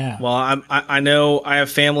cool. Yeah. Well, I know I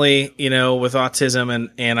have family, with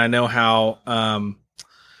autism and I know how,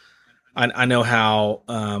 I know how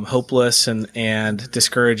hopeless and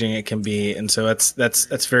discouraging it can be, and so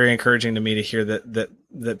that's very encouraging to me to hear that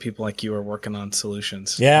people like you are working on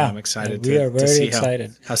solutions. Yeah, I'm excited. We are very see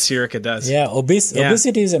excited how Sirica does. Yeah,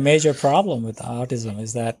 obesity is a major problem with autism.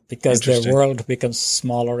 Is that because their world becomes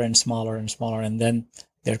smaller and smaller and smaller, and then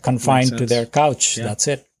they're confined to their couch. Yeah. That's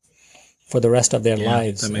it for the rest of their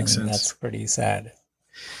lives. That makes sense. That's pretty sad.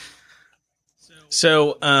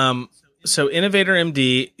 So Innovator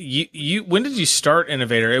MD, you when did you start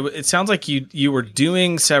Innovator? It sounds like you were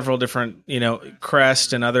doing several different,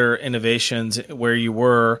 CREST and other innovations where you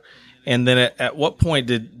were, and then at what point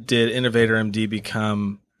did Innovator MD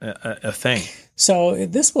become a thing? So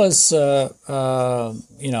this was,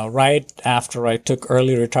 right after I took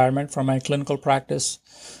early retirement from my clinical practice,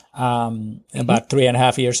 about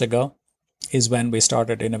 3.5 years ago is when we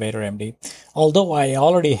started Innovator MD. Although I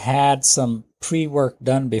already had some pre-work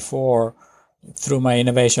done before through my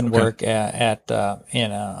innovation work at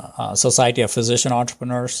Society of Physician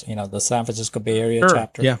Entrepreneurs, the San Francisco Bay Area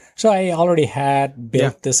chapter. Yeah. So I already had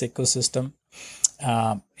built this ecosystem.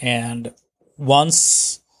 And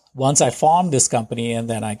once I formed this company, and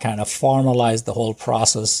then I kind of formalized the whole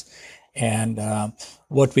process. And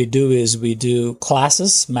what we do is we do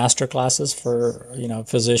classes, master classes for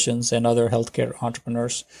physicians and other healthcare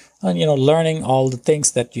entrepreneurs, and learning all the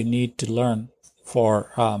things that you need to learn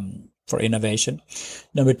for innovation.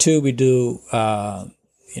 Number two, we do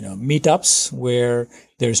meetups where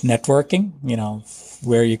there's networking,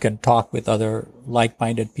 where you can talk with other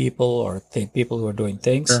like-minded people or people who are doing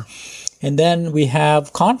things. Sure. And then we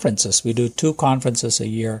have conferences. We do 2 conferences a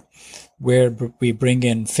year where we bring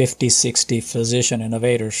in 50, 60 physician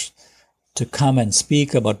innovators to come and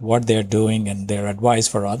speak about what they're doing and their advice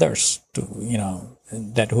for others to,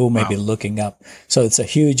 that who may be looking up. So it's a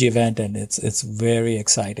huge event and it's very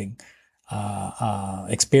exciting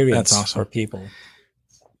experience for people.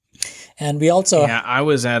 And we also... Yeah, I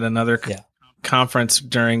was at another conference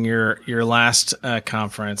during your last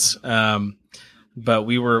conference. but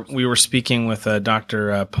we were speaking with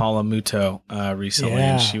Dr. Paula Muto recently,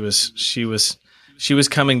 Yeah. and she was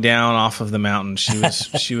coming down off of the mountain.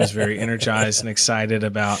 She was very energized and excited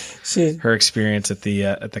about her experience at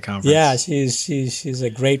the conference. Yeah, she's a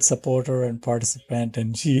great supporter and participant,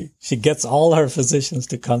 and she gets all her physicians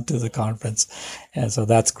to come to the conference, and so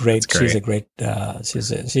that's great. She's a great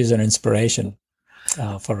she's an inspiration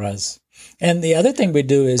for us. And the other thing we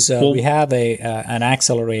do is we have an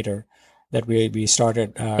accelerator that we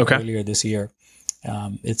started earlier this year.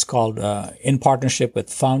 It's called in partnership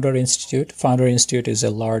with Founder Institute. Founder Institute is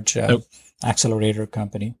a large accelerator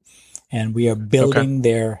company, and we are building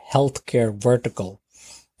their healthcare vertical.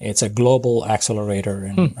 It's a global accelerator,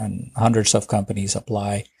 and hundreds of companies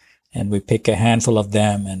apply, and we pick a handful of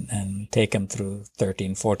them and take them through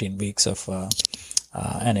 13, 14 weeks of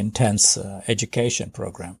an intense education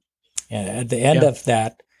program. And at the end of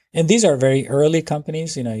that, and these are very early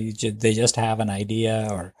companies, they just have an idea,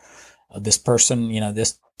 or this person,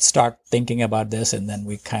 just start thinking about this, and then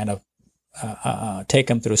we kind of take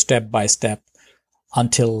them through step by step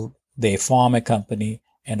until they form a company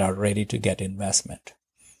and are ready to get investment,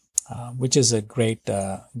 which is a great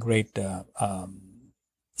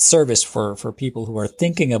service for people who are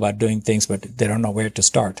thinking about doing things, but they don't know where to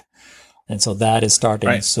start. And so that is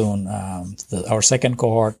starting soon. Our second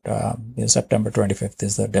cohort is September 25th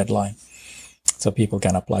is the deadline. So people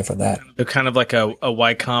can apply for that. They're kind of like a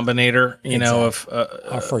Y Combinator,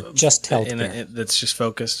 for just healthcare. That's just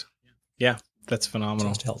focused. Yeah, that's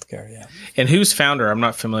phenomenal. Just healthcare, yeah. And who's Founder? I'm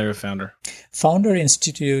not familiar with Founder. Founder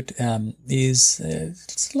Institute is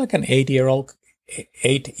it's like an 8-year-old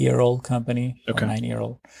company, or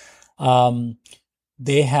 9-year-old.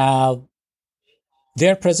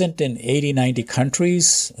 They're present in 80, 90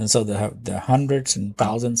 countries, and so the hundreds and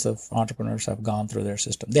thousands of entrepreneurs have gone through their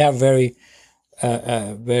system. They have very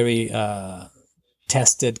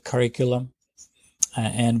tested curriculum,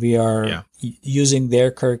 and we are using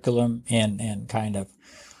their curriculum and kind of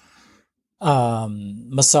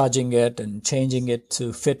massaging it and changing it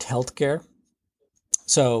to fit healthcare.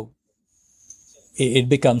 So it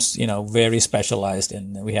becomes, very specialized,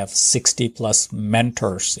 and we have 60 plus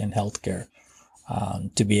mentors in healthcare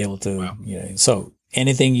to be able to, so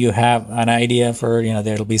anything you have an idea for,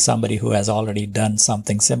 there'll be somebody who has already done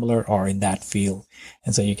something similar or in that field.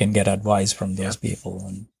 And so you can get advice from those people.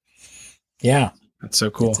 And that's so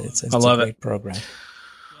cool. It's I love a great program.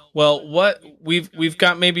 Well, we've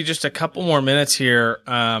got maybe just a couple more minutes here.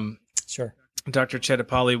 Sure. Dr.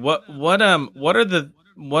 Chettapalli,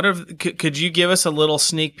 could you give us a little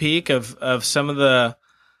sneak peek of some of the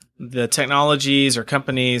technologies or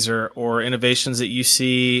companies or innovations that you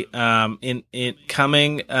see in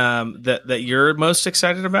coming that you're most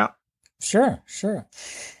excited about? Sure.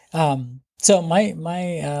 So my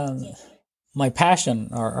passion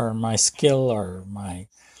or my skill or my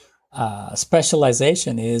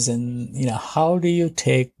specialization is in how do you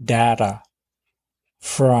take data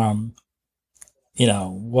from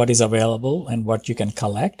what is available and what you can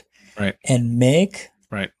collect, and make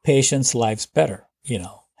patients' lives better.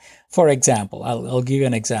 For example, I'll give you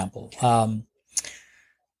an example.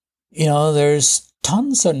 There's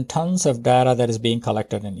tons and tons of data that is being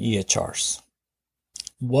collected in EHRs.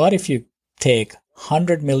 What if you take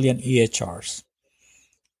 100 million EHRs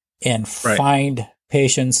and find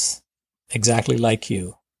patients exactly like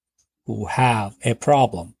you who have a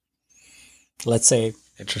problem? Let's say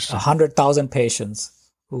 100,000 patients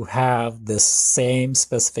who have the same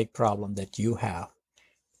specific problem that you have,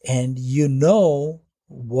 and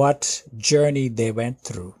what journey they went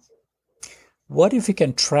through. What if you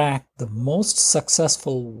can track the most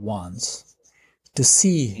successful ones to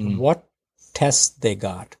see what tests they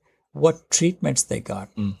got, what treatments they got,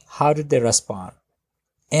 how did they respond?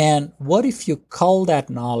 And what if you cull that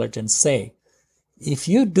knowledge and say, if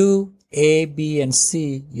you do A, B, and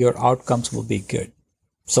C, your outcomes will be good.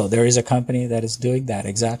 So there is a company that is doing that,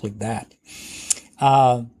 exactly that.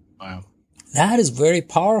 Wow. That is very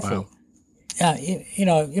powerful. Wow.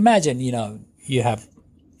 Imagine, you have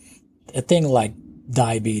a thing like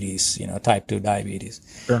diabetes, type 2 diabetes.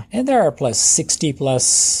 Sure. And there are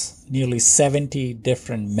nearly 70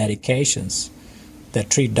 different medications that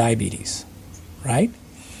treat diabetes, right?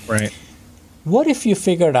 Right. What if you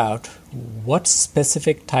figured out what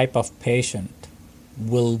specific type of patient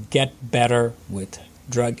will get better with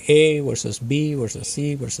drug A versus B versus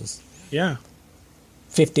C versus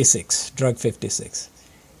 56, drug 56.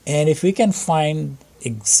 And if we can find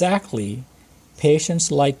exactly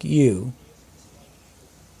patients like you,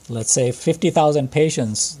 let's say 50,000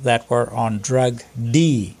 patients that were on drug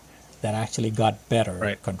D that actually got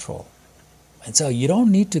better control. And so you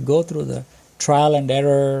don't need to go through the trial and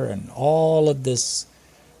error and all of this,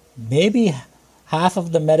 maybe half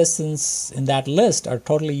of the medicines in that list are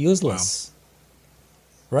totally useless.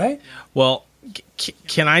 Wow. Right? Well,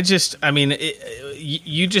 can I just, I mean,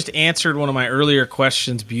 you just answered one of my earlier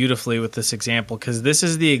questions beautifully with this example, because this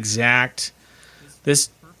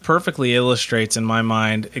perfectly illustrates in my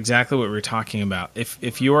mind exactly what we're talking about.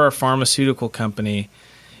 If you are a pharmaceutical company,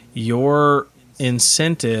 your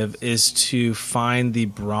incentive is to find the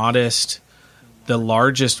broadest, the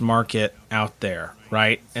largest market out there,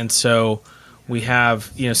 right? And so we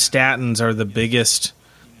have, statins are the biggest,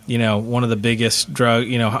 one of the biggest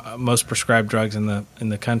most prescribed drugs in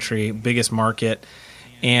the country, biggest market.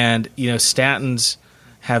 And, statins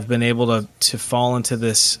have been able to fall into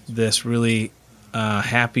this really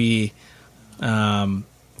happy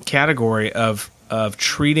category of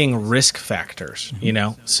treating risk factors,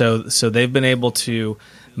 so they've been able to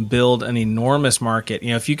build an enormous market.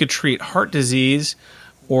 If you could treat heart disease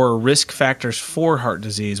or risk factors for heart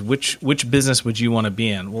disease, which business would you want to be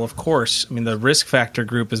in? Well, of course, the risk factor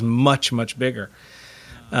group is much, much bigger.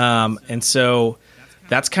 And so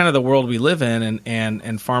that's kind of the world we live in,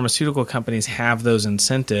 and pharmaceutical companies have those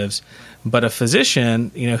incentives. But a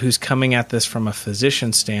physician, who's coming at this from a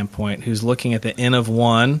physician standpoint, who's looking at the N of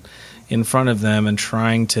one in front of them and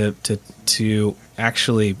trying to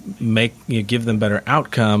actually give them better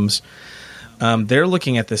outcomes, they're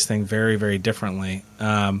looking at this thing very, very differently.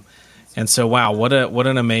 And so, wow, what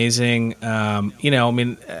an amazing,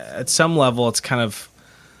 at some level, it's kind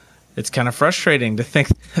of frustrating to think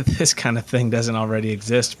that this kind of thing doesn't already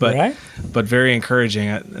exist, but right? But very encouraging,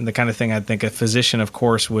 and the kind of thing I think a physician, of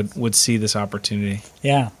course, would see this opportunity.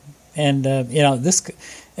 Yeah, and this,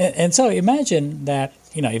 and so imagine that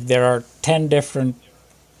if there are 10 different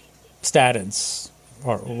statins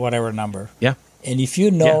or whatever number, yeah, and if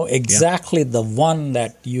you know exactly the one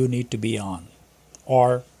that you need to be on,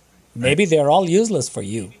 or maybe they're all useless for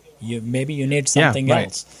you, maybe you need something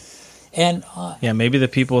else. And maybe the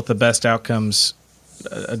people with the best outcomes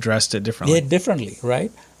addressed it differently. Yeah, differently,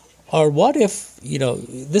 right? Or what if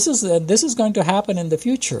this is going to happen in the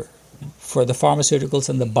future for the pharmaceuticals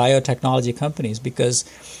and the biotechnology companies, because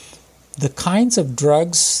the kinds of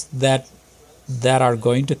drugs that are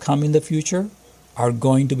going to come in the future are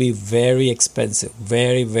going to be very expensive,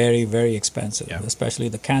 very, very, very expensive, especially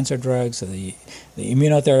the cancer drugs, the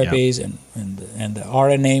immunotherapies, and the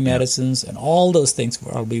RNA medicines, and all those things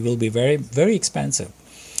will be very, very expensive.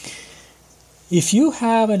 If you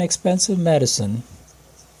have an expensive medicine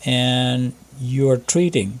and you're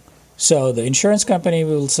treating, so the insurance company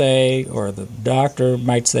will say, or the doctor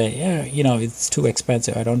might say, it's too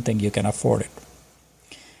expensive, I don't think you can afford it.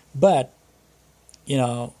 But,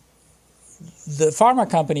 the pharma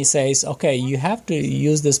company says, okay, you have to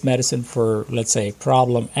use this medicine for, let's say,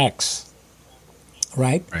 problem X,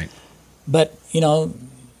 right? Right. But,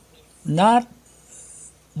 not,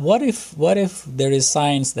 what if there is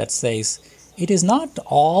science that says it is not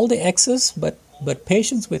all the X's, but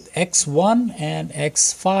patients with X1 and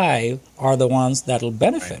X5 are the ones that will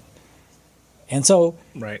benefit. Right. And so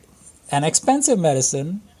an expensive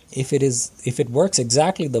medicine, if it works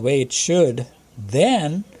exactly the way it should,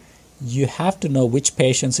 then you have to know which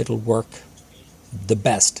patients it will work the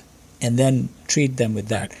best, and then treat them with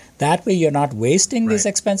that. That way you're not wasting this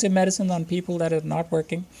expensive medicine on people that are not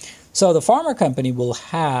working. So the pharma company will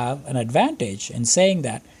have an advantage in saying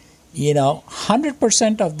that,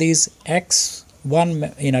 100% of these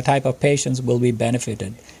X1 type of patients will be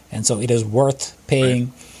benefited, and so it is worth paying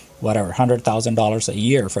whatever $100,000 a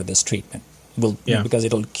year for this treatment. Because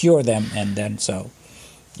it'll cure them, and then so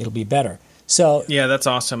it'll be better. So yeah, that's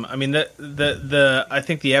awesome. I mean, I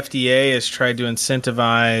think the FDA has tried to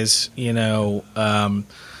incentivize,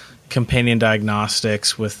 companion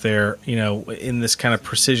diagnostics with their, in this kind of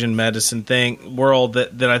precision medicine world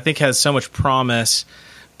that I think has so much promise,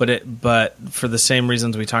 but for the same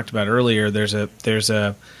reasons we talked about earlier, there's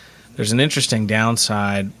an interesting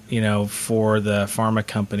downside, for the pharma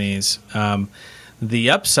companies. The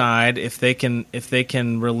upside, if they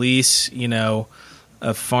can release,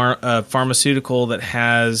 a pharmaceutical that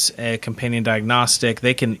has a companion diagnostic,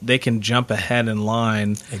 they can jump ahead in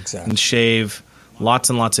line and shave lots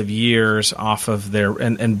and lots of years off of their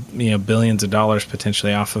and billions of dollars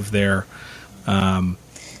potentially off of their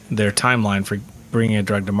timeline for bringing a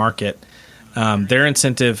drug to market. Their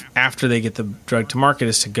incentive after they get the drug to market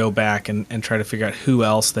is to go back and try to figure out who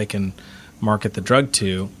else they can market the drug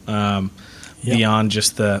to, beyond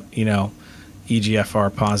just the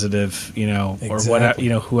EGFR positive,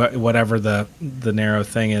 or whatever the narrow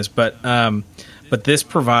thing is. But this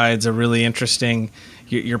provides a really interesting.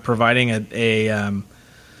 You're providing a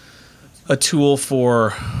a tool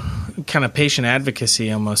for kind of patient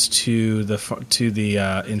advocacy almost to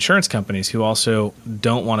the insurance companies who also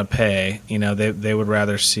don't want to pay. They would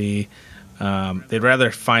rather see. They'd rather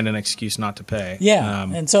find an excuse not to pay. Yeah,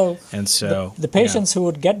 and so the patients yeah. who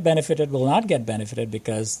would get benefited will not get benefited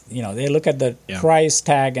because they look at the price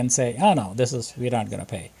tag and say, "Oh no, we're not going to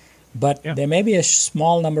pay." But there may be a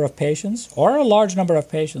small number of patients or a large number of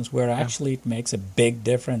patients where actually it makes a big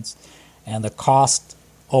difference, and the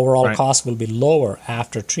overall cost will be lower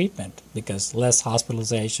after treatment because less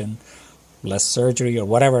hospitalization, less surgery, or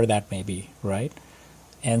whatever that may be, right?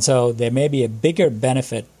 And so there may be a bigger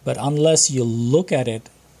benefit, but unless you look at it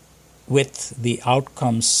with the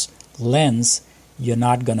outcomes lens, you're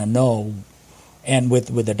not going to know, and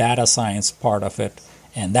with the data science part of it.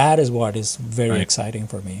 And that is what is very exciting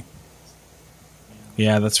for me.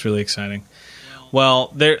 Yeah, that's really exciting.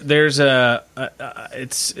 Well, there's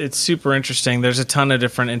it's super interesting. There's a ton of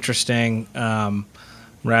different interesting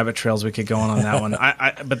rabbit trails we could go on that one.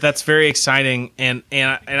 But that's very exciting, and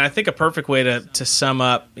I think a perfect way to sum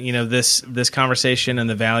up this conversation and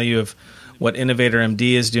the value of what Innovator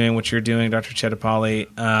MD is doing, what you're doing, Dr.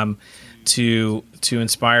 Chettapalli, to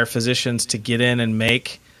inspire physicians to get in and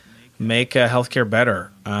make healthcare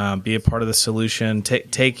better, be a part of the solution,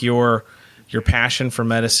 take your passion for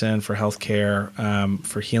medicine, for healthcare,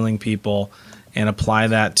 for healing people, and apply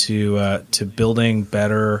that to building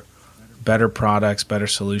better products, better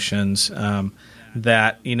solutions.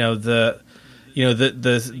 That the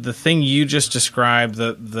thing you just described,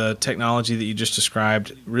 the technology that you just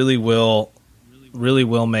described, really will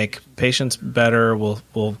make patients better.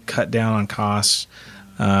 Will cut down on costs.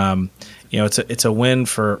 It's a win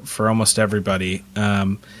for almost everybody.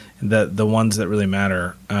 The ones that really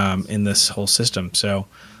matter in this whole system. So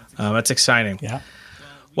that's exciting. Yeah.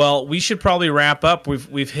 Well, we should probably wrap up.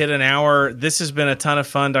 We've hit an hour. This has been a ton of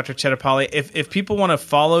fun, Dr. Chettapalli. If people want to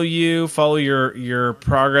follow your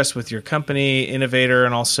progress with your company, Innovator,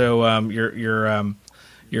 and also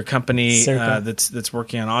your company that's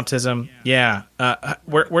working on autism,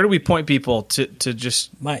 where do we point people to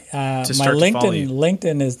just my start LinkedIn? To follow you?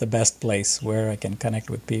 LinkedIn is the best place where I can connect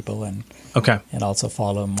with people and also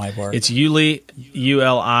follow my work. It's Uli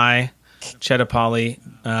ULI Chettapalli.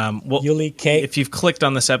 Uli K. If you've clicked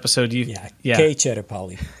on this episode, K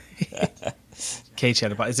Chettapalli. K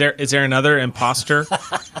Chettapalli. Is there another imposter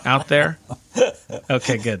out there?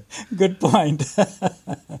 Okay, good. Good point.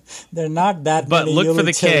 They're not that. But many look for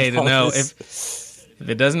the K to know if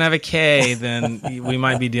it doesn't have a K, then we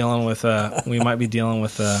might be dealing with a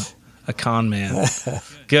con man.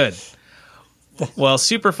 Good. Well,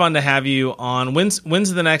 super fun to have you on.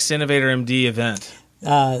 When's the next Innovator MD event?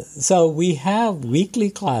 So we have weekly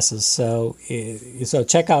classes. So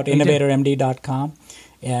check out innovatormd.com,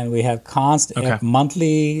 and we have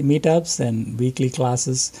monthly meetups and weekly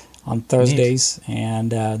classes on Thursdays. Neat.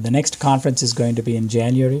 And the next conference is going to be in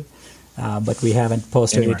January, but we haven't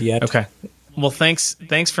posted it yet. Okay. Well, thanks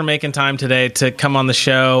for making time today to come on the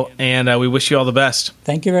show, and we wish you all the best.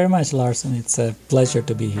 Thank you very much, Larson. It's a pleasure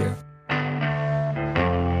to be here.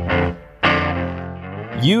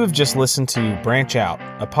 You have just listened to Branch Out,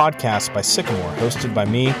 a podcast by Sycamore, hosted by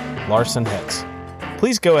me, Larson Hicks.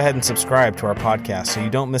 Please go ahead and subscribe to our podcast so you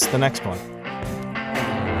don't miss the next one.